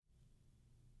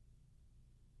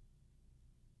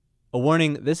A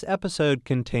warning, this episode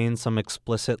contains some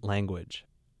explicit language.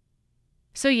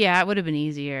 So yeah, it would have been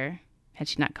easier had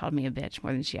she not called me a bitch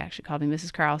more than she actually called me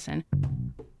Mrs. Carlson.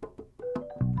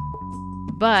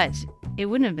 But it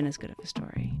wouldn't have been as good of a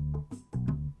story.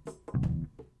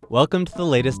 Welcome to the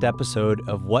latest episode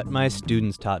of What My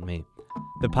Students Taught Me,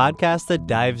 the podcast that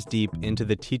dives deep into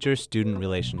the teacher-student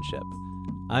relationship.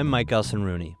 I'm Mike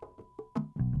Elson-Rooney.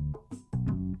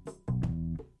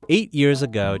 8 years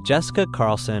ago, Jessica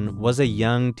Carlson was a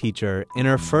young teacher in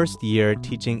her first year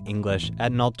teaching English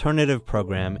at an alternative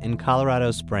program in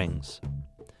Colorado Springs.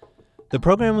 The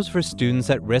program was for students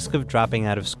at risk of dropping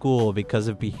out of school because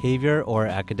of behavior or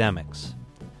academics.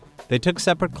 They took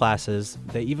separate classes.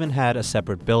 They even had a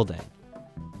separate building.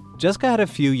 Jessica had a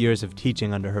few years of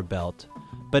teaching under her belt,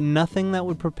 but nothing that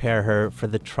would prepare her for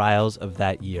the trials of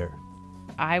that year.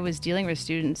 I was dealing with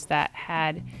students that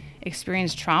had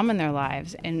experienced trauma in their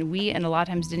lives, and a lot of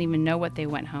times didn't even know what they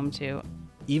went home to.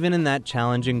 Even in that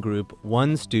challenging group,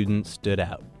 one student stood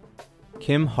out.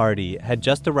 Kim Hardy had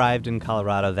just arrived in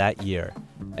Colorado that year,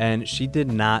 and she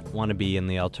did not want to be in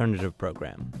the alternative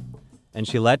program. And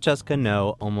she let Jessica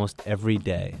know almost every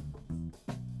day.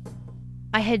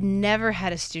 I had never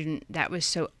had a student that was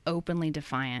so openly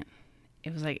defiant.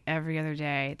 It was like every other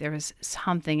day there was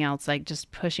something else, like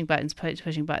just pushing buttons,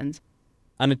 pushing buttons.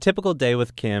 On a typical day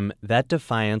with Kim, that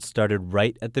defiance started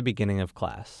right at the beginning of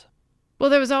class. Well,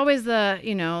 there was always the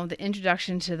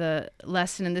introduction to the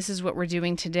lesson, and this is what we're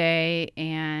doing today,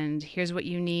 and here's what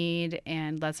you need,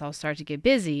 and let's all start to get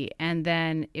busy. And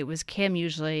then it was Kim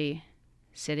usually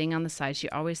sitting on the side. She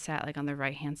always sat like on the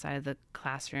right-hand side of the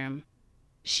classroom.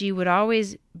 She would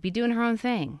always be doing her own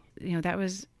thing. That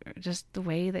was just the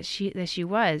way that she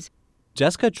was.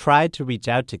 Jessica tried to reach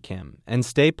out to Kim and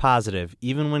stay positive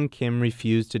even when Kim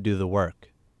refused to do the work.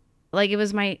 Like, it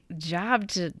was my job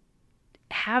to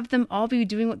have them all be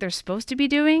doing what they're supposed to be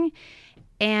doing.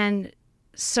 And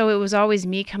so it was always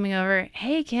me coming over,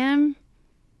 hey, Kim,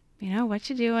 what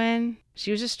you doing?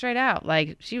 She was just straight out.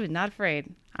 Like, she was not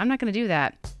afraid. I'm not going to do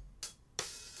that.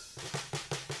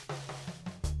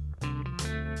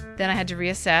 Then I had to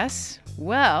reassess.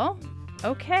 Well,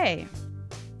 okay.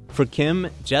 For Kim,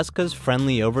 Jessica's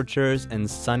friendly overtures and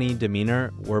sunny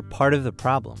demeanor were part of the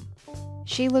problem.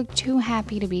 She looked too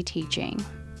happy to be teaching.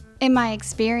 In my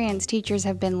experience, teachers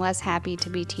have been less happy to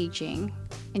be teaching,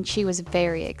 and she was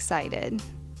very excited.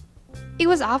 It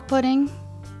was off-putting,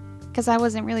 because I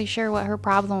wasn't really sure what her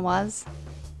problem was.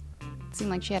 It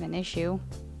seemed like she had an issue.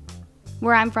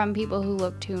 Where I'm from, people who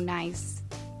look too nice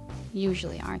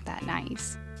usually aren't that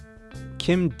nice.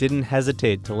 Kim didn't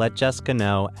hesitate to let Jessica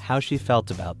know how she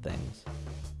felt about things.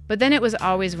 But then it was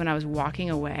always when I was walking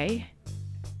away,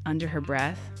 under her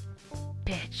breath,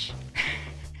 bitch.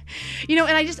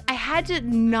 And I had to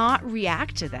not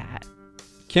react to that.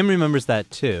 Kim remembers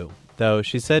that too, though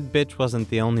she said bitch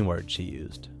wasn't the only word she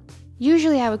used.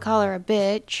 Usually I would call her a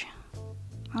bitch.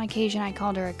 On occasion I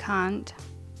called her a cunt.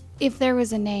 If there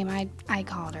was a name, I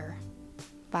called her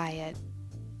by it.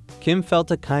 Kim felt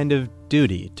a kind of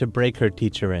duty to break her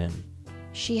teacher in.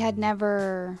 She had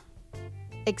never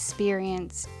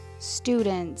experienced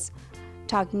students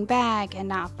talking back and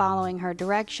not following her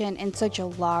direction in such a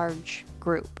large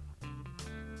group.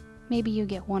 Maybe you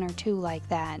get one or two like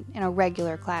that in a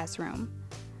regular classroom.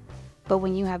 But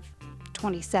when you have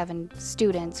 27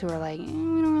 students who are like, we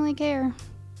don't really care,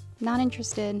 not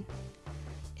interested,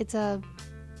 it's a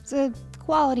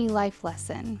quality life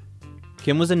lesson.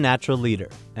 Kim was a natural leader,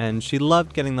 and she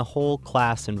loved getting the whole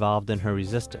class involved in her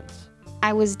resistance.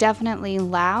 I was definitely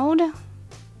loud,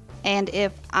 and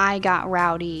if I got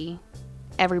rowdy,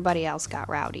 everybody else got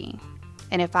rowdy.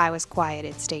 And if I was quiet,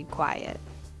 it stayed quiet.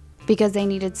 Because they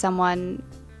needed someone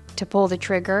to pull the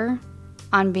trigger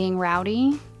on being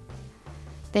rowdy.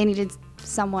 They needed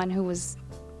someone who was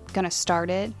going to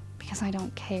start it, because I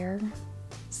don't care.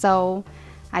 So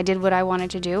I did what I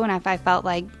wanted to do, and if I felt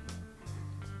like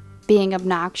being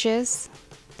obnoxious,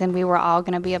 then we were all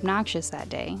going to be obnoxious that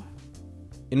day.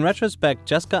 In retrospect,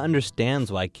 Jessica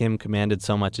understands why Kim commanded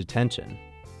so much attention.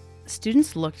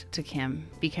 Students looked to Kim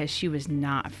because she was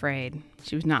not afraid.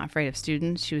 She was not afraid of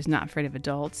students. She was not afraid of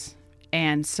adults.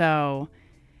 And so,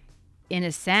 in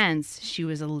a sense, she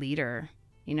was a leader.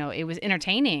 It was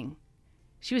entertaining.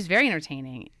 She was very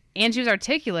entertaining. And she was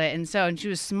articulate, and she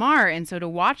was smart. And so to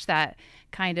watch that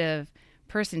kind of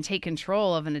person take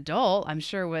control of an adult, I'm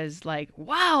sure was like,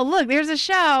 wow, look, there's a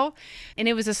show. And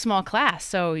it was a small class.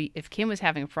 So if Kim was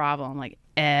having a problem, like,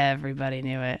 everybody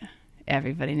knew it.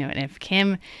 Everybody knew it. And if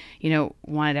Kim,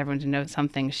 wanted everyone to know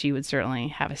something, she would certainly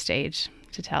have a stage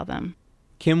to tell them.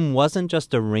 Kim wasn't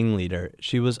just a ringleader.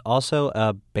 She was also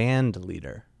a band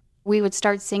leader. We would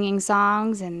start singing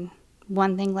songs, and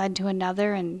one thing led to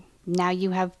another, and now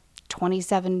you have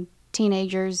 27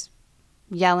 teenagers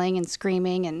yelling and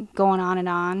screaming and going on and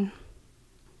on.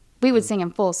 We would sing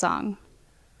in full song.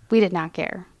 We did not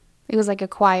care. It was like a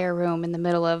choir room in the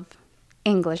middle of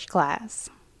English class.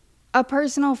 A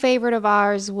personal favorite of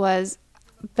ours was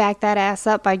Back That Ass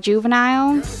Up by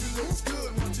Juvenile.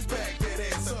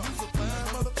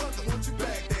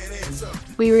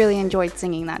 We really enjoyed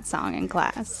singing that song in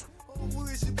class.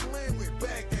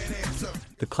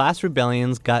 The class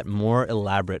rebellions got more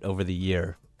elaborate over the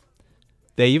year.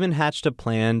 They even hatched a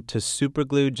plan to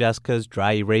superglue Jessica's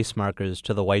dry erase markers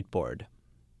to the whiteboard.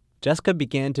 Jessica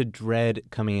began to dread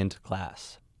coming into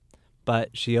class, but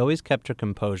she always kept her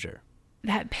composure.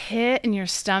 That pit in your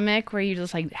stomach where you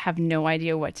just like have no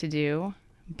idea what to do,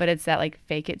 but it's that like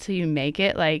fake it till you make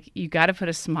it. Like you got to put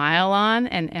a smile on,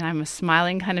 and I'm a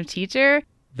smiling kind of teacher.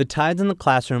 The tides in the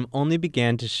classroom only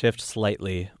began to shift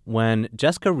slightly when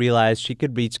Jessica realized she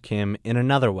could reach Kim in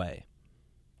another way.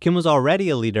 Kim was already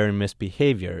a leader in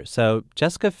misbehavior, so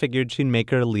Jessica figured she'd make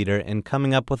her a leader in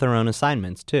coming up with her own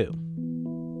assignments, too.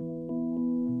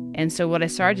 And so what I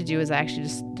started to do is I actually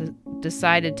just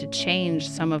decided to change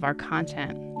some of our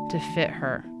content to fit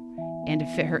her and to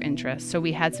fit her interests. So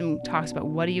we had some talks about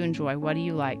what do you enjoy, what do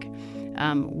you like,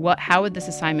 how would this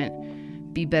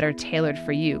assignment be better tailored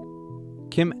for you?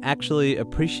 Kim actually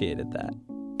appreciated that.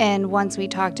 And once we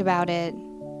talked about it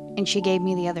and she gave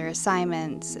me the other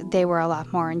assignments, they were a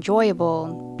lot more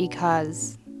enjoyable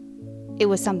because it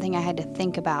was something I had to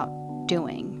think about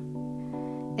doing.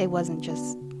 It wasn't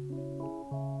just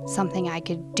something I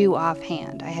could do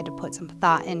offhand. I had to put some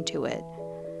thought into it,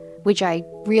 which I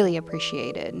really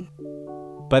appreciated.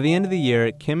 By the end of the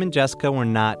year, Kim and Jessica were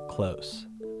not close,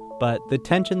 but the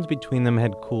tensions between them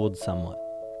had cooled somewhat.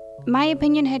 My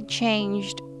opinion had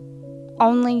changed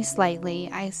only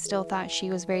slightly. I still thought she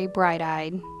was very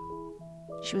bright-eyed.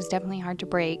 She was definitely hard to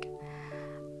break.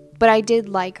 But I did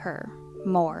like her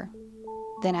more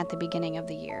than at the beginning of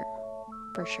the year,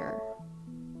 for sure.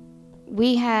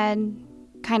 We had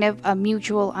kind of a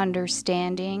mutual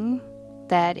understanding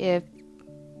that if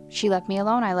she left me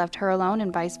alone, I left her alone,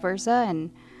 and vice versa,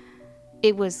 and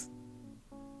it was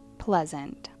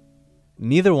pleasant.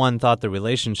 Neither one thought the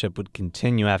relationship would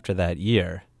continue after that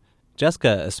year,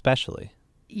 Jessica especially.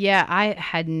 Yeah, I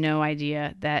had no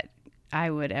idea that I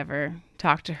would ever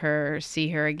talk to her or see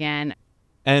her again.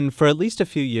 And for at least a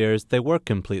few years, they were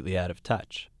completely out of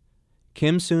touch.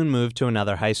 Kim soon moved to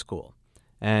another high school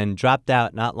and dropped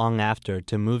out not long after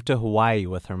to move to Hawaii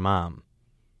with her mom.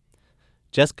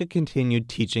 Jessica continued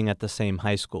teaching at the same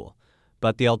high school,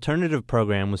 but the alternative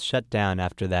program was shut down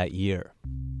after that year.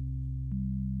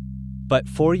 But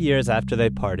 4 years after they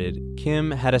parted,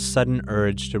 Kim had a sudden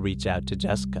urge to reach out to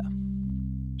Jessica.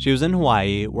 She was in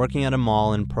Hawaii, working at a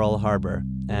mall in Pearl Harbor,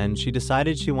 and she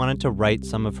decided she wanted to right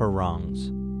some of her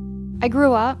wrongs. I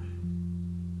grew up.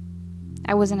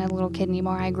 I wasn't a little kid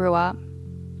anymore. I grew up.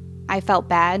 I felt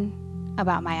bad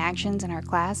about my actions in her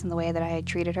class and the way that I had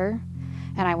treated her,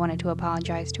 and I wanted to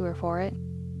apologize to her for it.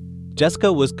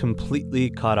 Jessica was completely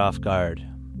caught off guard.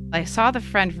 I saw the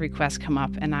friend request come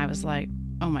up, and I was like,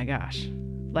 oh my gosh,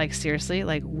 like seriously,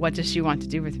 like what does she want to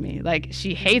do with me? Like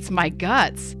she hates my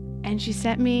guts. And she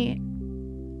sent me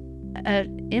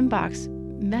an inbox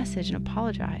message and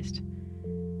apologized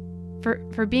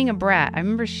for being a brat. I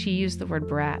remember she used the word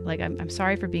brat. Like, I'm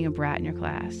sorry for being a brat in your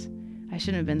class. I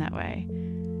shouldn't have been that way.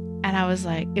 And I was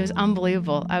like, it was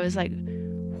unbelievable. I was like,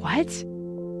 what?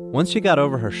 Once she got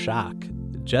over her shock,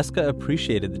 Jessica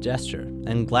appreciated the gesture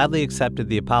and gladly accepted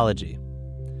the apology.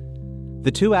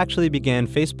 The two actually began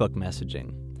Facebook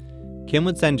messaging. Kim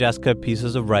would send Jessica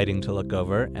pieces of writing to look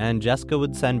over, and Jessica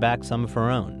would send back some of her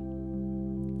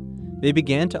own. They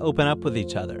began to open up with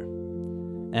each other.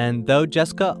 And though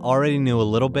Jessica already knew a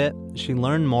little bit, she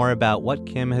learned more about what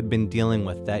Kim had been dealing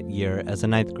with that year as a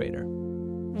ninth grader.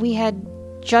 We had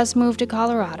just moved to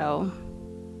Colorado.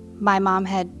 My mom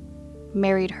had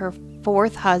married her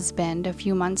fourth husband a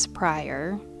few months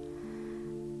prior.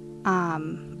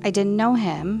 I didn't know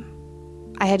him.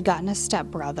 I had gotten a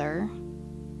stepbrother.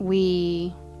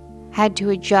 We had to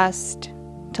adjust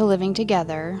to living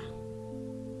together,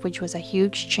 which was a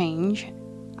huge change.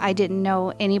 I didn't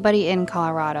know anybody in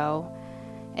Colorado,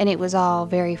 and it was all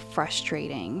very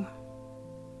frustrating.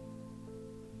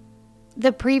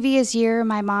 The previous year,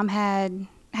 my mom had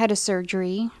a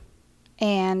surgery,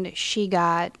 and she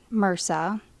got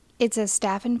MRSA. It's a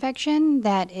staph infection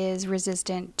that is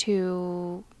resistant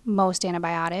to most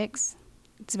antibiotics.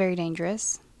 It's very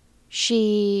dangerous.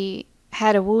 She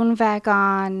had a wound vac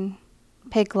on,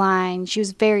 PICC line. She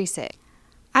was very sick.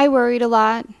 I worried a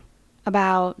lot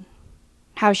about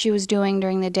how she was doing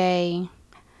during the day.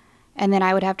 And then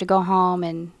I would have to go home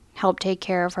and help take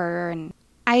care of her. And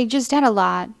I just had a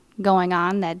lot going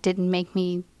on that didn't make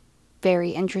me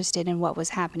very interested in what was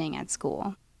happening at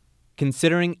school.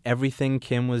 Considering everything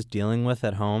Kim was dealing with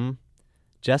at home,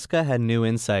 Jessica had new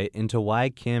insight into why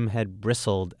Kim had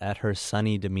bristled at her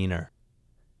sunny demeanor.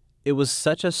 It was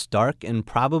such a stark and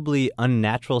probably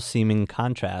unnatural-seeming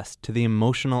contrast to the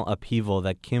emotional upheaval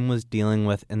that Kim was dealing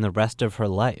with in the rest of her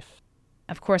life.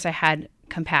 Of course, I had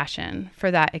compassion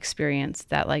for that experience,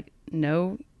 that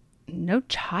no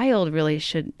child really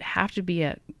should have to be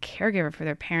a caregiver for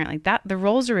their parent. Like that, the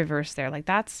roles are reversed there. Like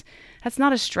that's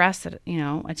not a stress that,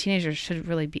 a teenager should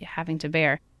really be having to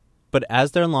bear. But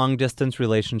as their long-distance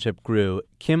relationship grew,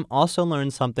 Kim also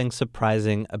learned something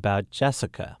surprising about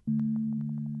Jessica.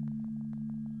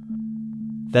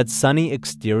 That sunny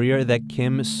exterior that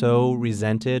Kim so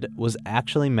resented was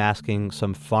actually masking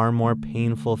some far more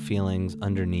painful feelings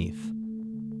underneath.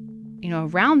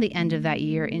 Around the end of that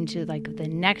year into the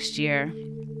next year,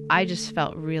 I just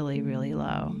felt really, really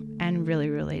low and really,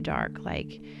 really dark.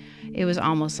 It was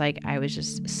almost like I was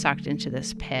just sucked into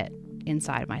this pit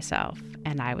inside myself,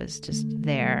 and I was just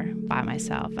there by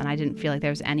myself, and I didn't feel like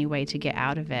there was any way to get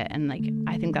out of it. And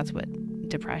I think that's what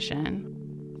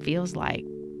depression feels like.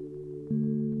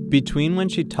 Between when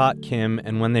she taught Kim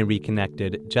and when they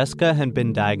reconnected, Jessica had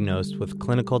been diagnosed with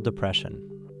clinical depression.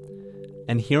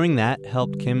 And hearing that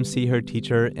helped Kim see her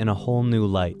teacher in a whole new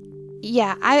light.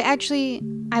 Yeah,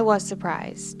 I was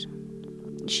surprised.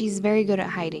 She's very good at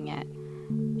hiding it.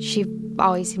 She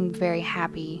always seemed very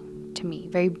happy to me,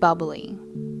 very bubbly.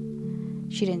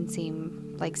 She didn't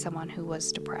seem like someone who was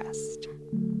depressed.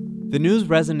 The news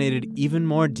resonated even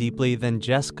more deeply than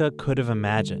Jessica could have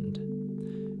imagined,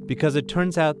 because it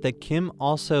turns out that Kim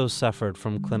also suffered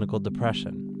from clinical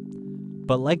depression.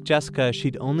 But like Jessica,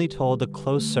 she'd only told a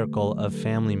close circle of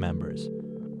family members.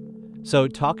 So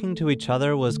talking to each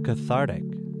other was cathartic.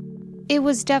 It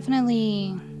was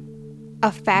definitely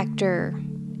a factor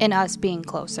in us being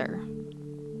closer.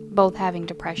 Both having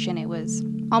depression, it was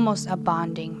almost a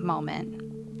bonding moment.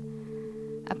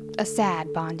 A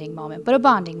sad bonding moment, but a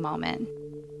bonding moment.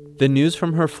 The news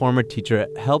from her former teacher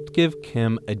helped give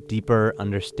Kim a deeper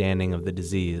understanding of the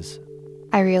disease.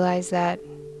 I realized that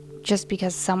just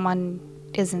because someone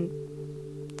isn't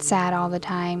sad all the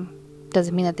time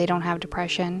doesn't mean that they don't have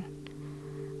depression,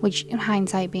 which in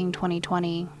hindsight being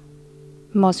 2020,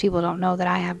 most people don't know that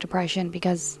I have depression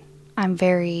because I'm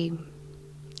very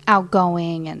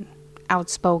outgoing and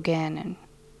outspoken and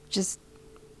just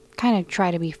kind of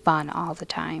try to be fun all the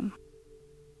time.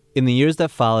 In the years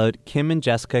that followed, Kim and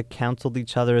Jessica counseled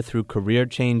each other through career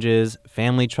changes,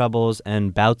 family troubles,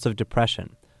 and bouts of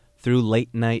depression through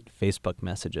late-night Facebook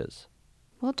messages.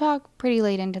 We'll talk pretty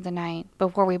late into the night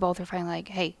before we both are finally like,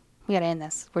 hey, we gotta end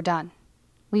this. We're done.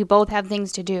 We both have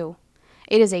things to do.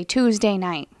 It is a Tuesday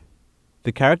night.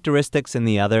 The characteristics in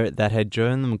the other that had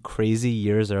driven them crazy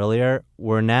years earlier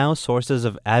were now sources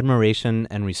of admiration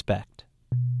and respect.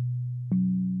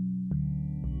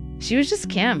 She was just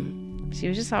Kim. She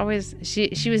was just always,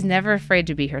 she was never afraid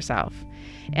to be herself.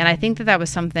 And I think that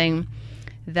was something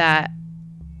that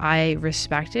I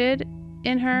respected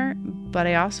in her, but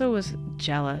I also was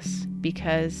jealous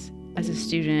because as a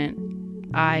student,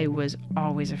 I was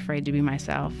always afraid to be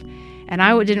myself. And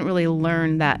I didn't really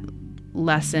learn that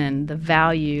lesson, the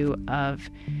value of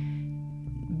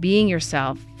being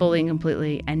yourself fully and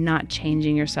completely and not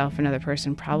changing yourself for another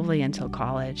person probably until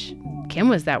college. Kim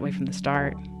was that way from the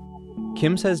start.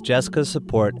 Kim says Jessica's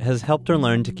support has helped her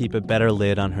learn to keep a better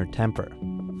lid on her temper.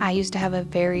 I used to have a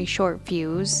very short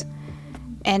fuse,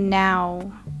 and now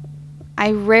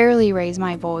I rarely raise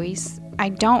my voice. I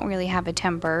don't really have a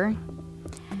temper,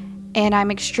 and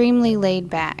I'm extremely laid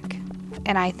back.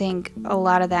 And I think a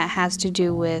lot of that has to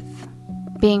do with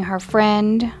being her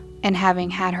friend and having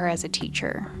had her as a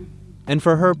teacher. And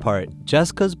for her part,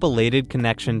 Jessica's belated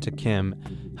connection to Kim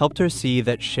helped her see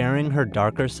that sharing her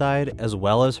darker side as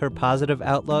well as her positive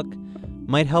outlook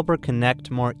might help her connect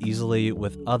more easily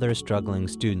with other struggling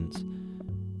students,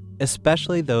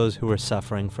 especially those who were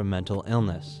suffering from mental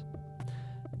illness.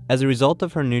 As a result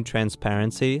of her new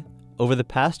transparency, over the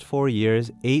past 4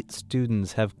 years, 8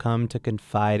 students have come to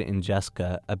confide in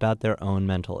Jessica about their own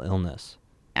mental illness.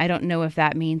 I don't know if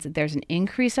that means that there's an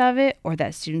increase of it or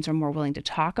that students are more willing to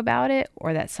talk about it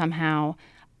or that somehow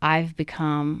I've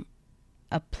become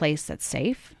a place that's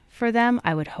safe for them.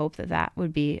 I would hope that that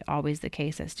would be always the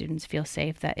case, that students feel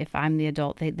safe, that if I'm the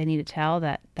adult they need to tell,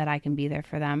 that I can be there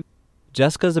for them.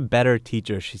 Jessica's a better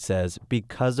teacher, she says,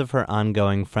 because of her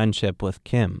ongoing friendship with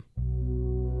Kim.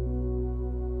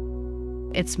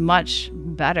 It's much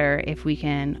better if we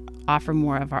can offer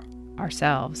more of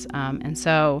ourselves. And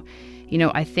so,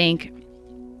 I think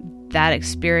that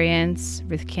experience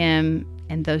with Kim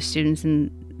and those students in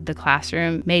the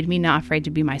classroom made me not afraid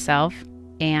to be myself.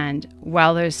 And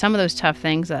while there's some of those tough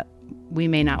things that we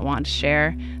may not want to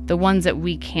share, the ones that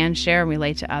we can share and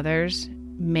relate to others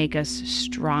make us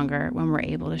stronger when we're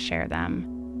able to share them.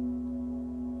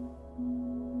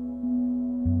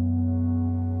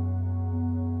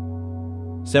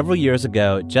 Several years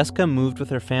ago, Jessica moved with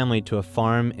her family to a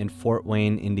farm in Fort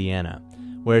Wayne, Indiana,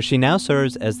 where she now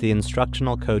serves as the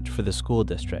instructional coach for the school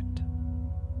district.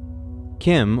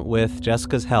 Kim, with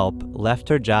Jessica's help, left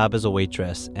her job as a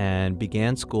waitress and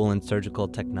began school in surgical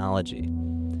technology.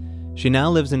 She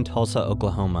now lives in Tulsa,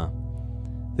 Oklahoma.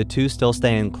 The two still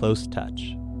stay in close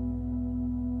touch.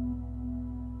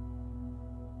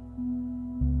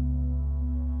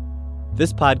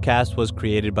 This podcast was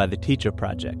created by the Teacher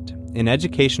Project, an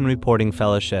education reporting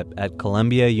fellowship at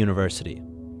Columbia University.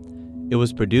 It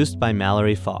was produced by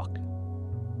Mallory Falk.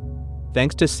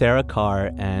 Thanks to Sarah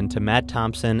Carr and to Matt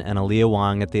Thompson and Aaliyah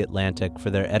Wong at The Atlantic for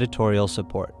their editorial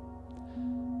support.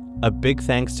 A big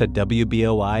thanks to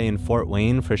WBOI in Fort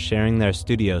Wayne for sharing their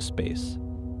studio space.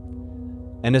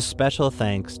 And a special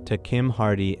thanks to Kim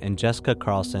Hardy and Jessica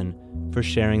Carlson for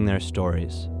sharing their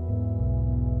stories.